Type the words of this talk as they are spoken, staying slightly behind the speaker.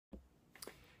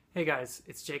Hey guys,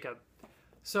 it's Jacob.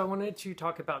 So I wanted to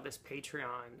talk about this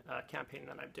Patreon campaign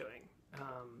that I'm doing.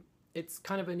 It's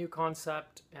kind of a new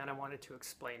concept and I wanted to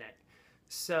explain it.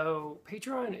 So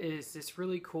Patreon is this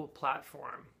really cool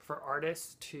platform for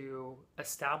artists to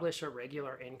establish a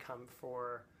regular income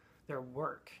for their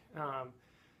work.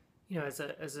 As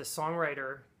a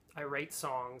songwriter, I write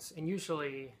songs and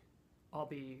usually I'll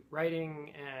be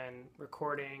writing and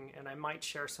recording and I might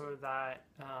share some of that.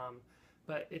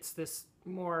 But it's this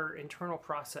more internal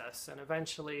process, and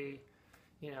eventually,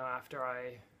 after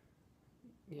I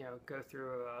go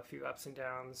through a few ups and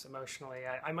downs emotionally,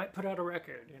 I might put out a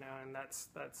record, and that's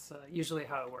usually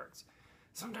how it works.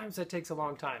 Sometimes it takes a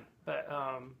long time, but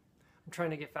I'm trying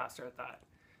to get faster at that.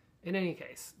 In any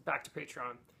case, back to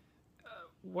Patreon.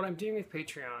 What I'm doing with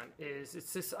Patreon is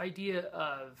it's this idea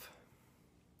of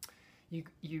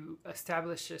you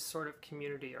establish this sort of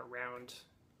community around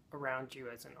you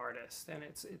as an artist, and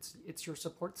it's your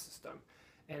support system,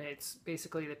 and it's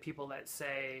basically the people that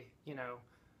say,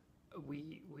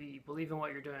 we believe in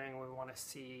what you're doing, we want to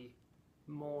see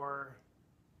more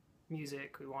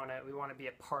music, we want to be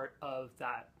a part of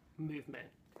that movement,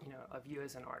 of you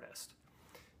as an artist.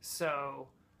 So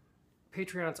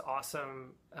Patreon's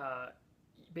awesome.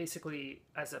 Basically,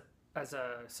 as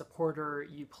a supporter,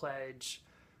 you pledge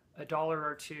 $1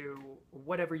 or $2,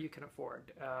 whatever you can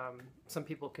afford. Some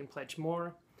people can pledge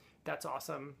more. That's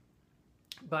awesome.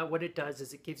 But what it does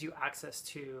is it gives you access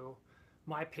to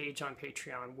my page on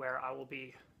Patreon, where I will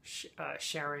be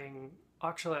sharing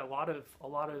actually a lot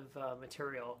of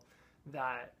material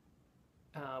that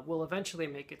will eventually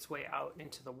make its way out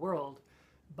into the world,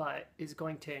 but is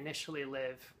going to initially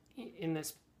live in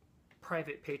this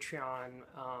private Patreon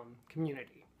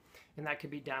community. And that could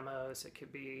be demos, it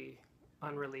could be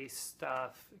unreleased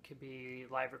stuff, it could be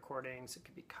live recordings, it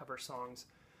could be cover songs,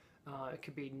 it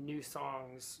could be new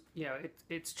songs.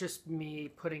 It's just me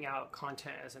putting out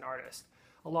content as an artist,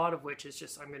 a lot of which is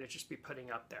just I'm going to just be putting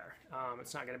up there.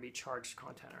 It's not going to be charged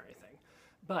content or anything.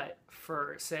 But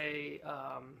for, say,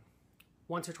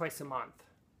 once or twice a month,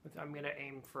 I'm going to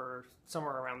aim for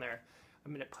somewhere around there,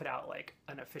 I'm going to put out like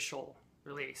an official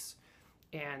release,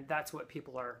 and that's what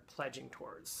people are pledging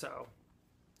towards. So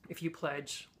if you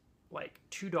pledge like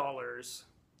 $2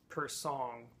 per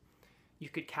song, you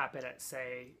could cap it at,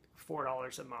 say,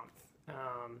 $4 a month,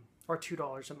 or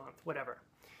 $2 a month, whatever.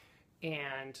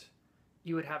 And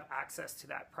you would have access to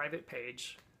that private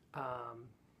page.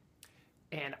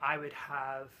 And I would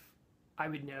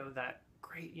know that,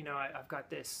 great, I've got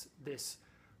this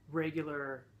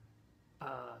regular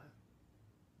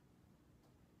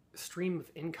stream of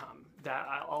income that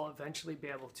I'll eventually be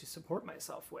able to support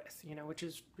myself with, which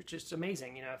is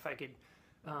amazing. If I could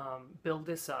build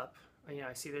this up,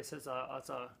 I see this as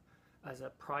a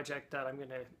project that I'm going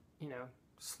to,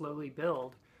 slowly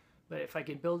build. But if I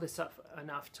can build this up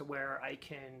enough to where I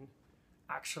can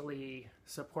actually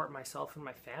support myself and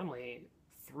my family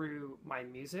through my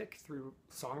music, through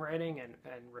songwriting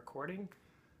and recording,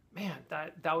 man,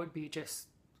 that would be just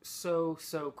so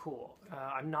cool.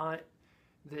 I'm not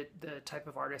the type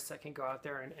of artist that can go out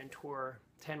there and tour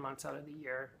 10 months out of the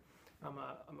year. I'm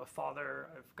a father.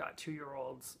 I've got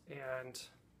 2-year-olds, and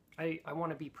I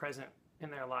want to be present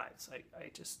in their lives. I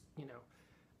just,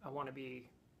 I want to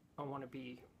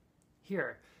be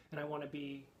here, and I want to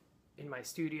be in my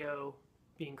studio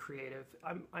being creative.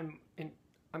 I'm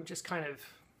just kind of,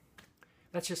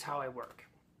 that's just how I work.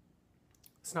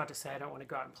 It's not to say I don't want to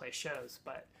go out and play shows,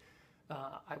 but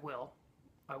I will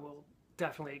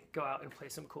definitely go out and play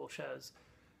some cool shows,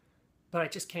 but I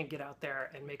just can't get out there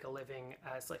and make a living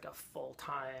as like a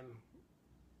full-time,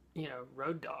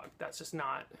 road dog. That's just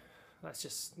not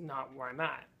where I'm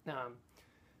at.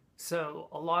 So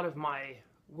a lot of my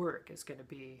work is going to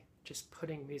be just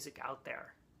putting music out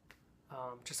there,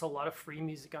 just a lot of free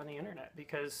music on the internet,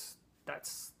 because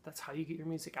that's how you get your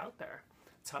music out there.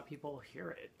 That's how people hear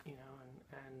it,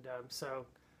 so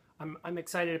I'm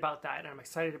excited about that, and I'm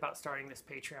excited about starting this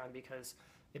Patreon because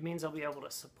it means I'll be able to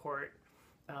support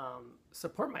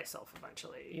myself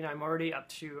eventually. I'm already up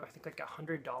to, I think, like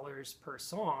 $100 per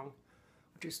song,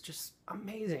 which is just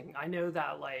amazing. I know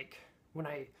that, like, when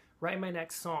I write my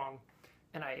next song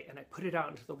and I put it out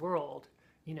into the world,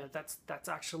 that's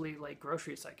actually like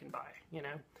groceries I can buy.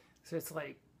 So it's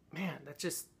like, man, that's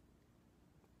just,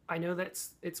 I know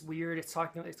it's weird. It's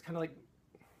kind of like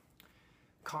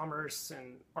commerce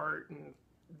and art, and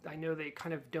I know they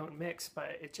kind of don't mix,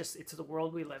 but it's the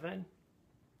world we live in,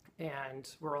 and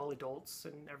we're all adults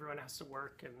and everyone has to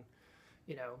work, and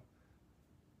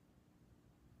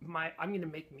I'm going to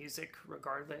make music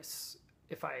regardless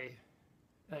if I'm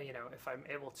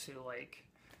able to like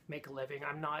make a living.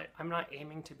 I'm not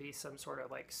aiming to be some sort of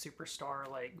like superstar,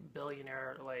 like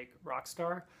billionaire, like rock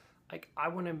star. Like I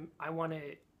want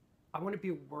to be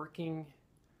a working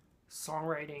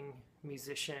songwriting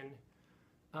musician,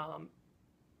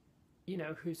 you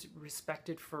know, who's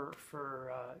respected for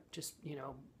just, you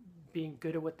know, being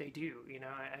good at what they do, you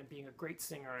know, and being a great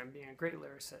singer and being a great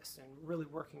lyricist and really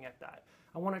working at that.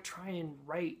 I want to try and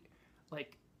write,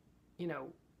 like, you know,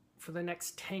 for the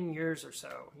next 10 years or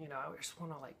so, you know, I just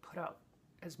want to like put out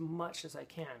as much as I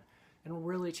can and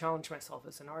really challenge myself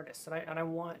as an artist. And I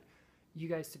want you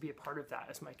guys to be a part of that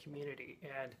as my community.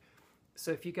 And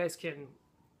so if you guys can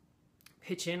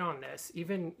pitch in on this,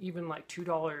 even like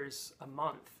 $2 a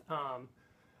month,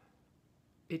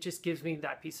 it just gives me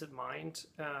that peace of mind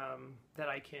that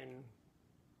I can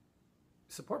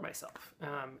support myself.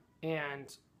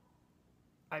 And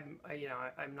I'm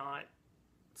not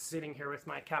sitting here with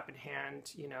my cap in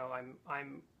hand. You know,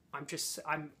 I'm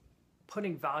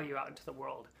putting value out into the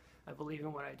world. I believe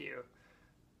in what I do,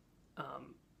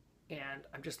 and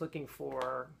I'm just looking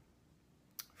for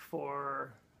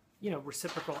you know,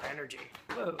 reciprocal energy.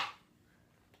 Whoa, I don't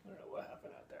know what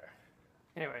happened out there.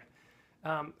 Anyway,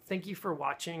 thank you for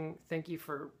watching. Thank you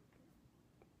for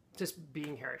just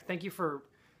being here. Thank you for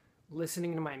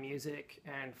listening to my music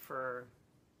and for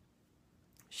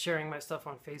sharing my stuff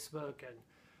on Facebook and,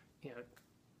 you know,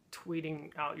 tweeting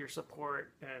out your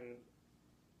support and,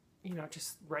 you know,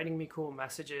 just writing me cool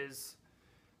messages,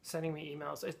 sending me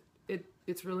emails.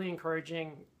 It's really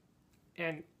encouraging,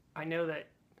 and I know that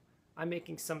I'm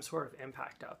making some sort of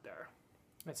impact out there.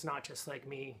 It's not just like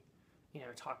me, you know,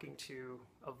 talking to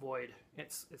a void.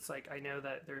 It's like I know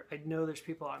there's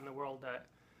people out in the world that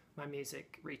my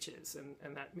music reaches,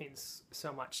 and that means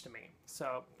so much to me.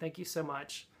 So thank you so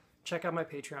much. Check out my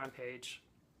Patreon page.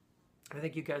 I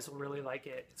think you guys will really like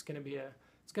it. It's gonna be a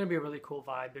really cool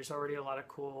vibe. There's already a lot of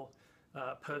cool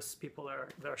posts. People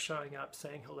that are showing up,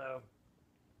 saying hello.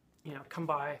 You know, come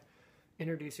by,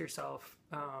 introduce yourself.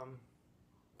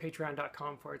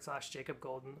 Patreon.com/Jacob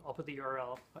Golden. I'll put the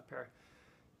URL up here.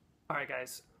 All right,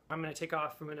 guys, I'm gonna take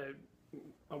off.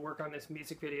 I'll work on this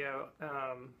music video.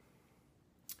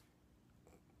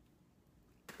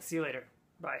 See you later.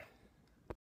 Bye.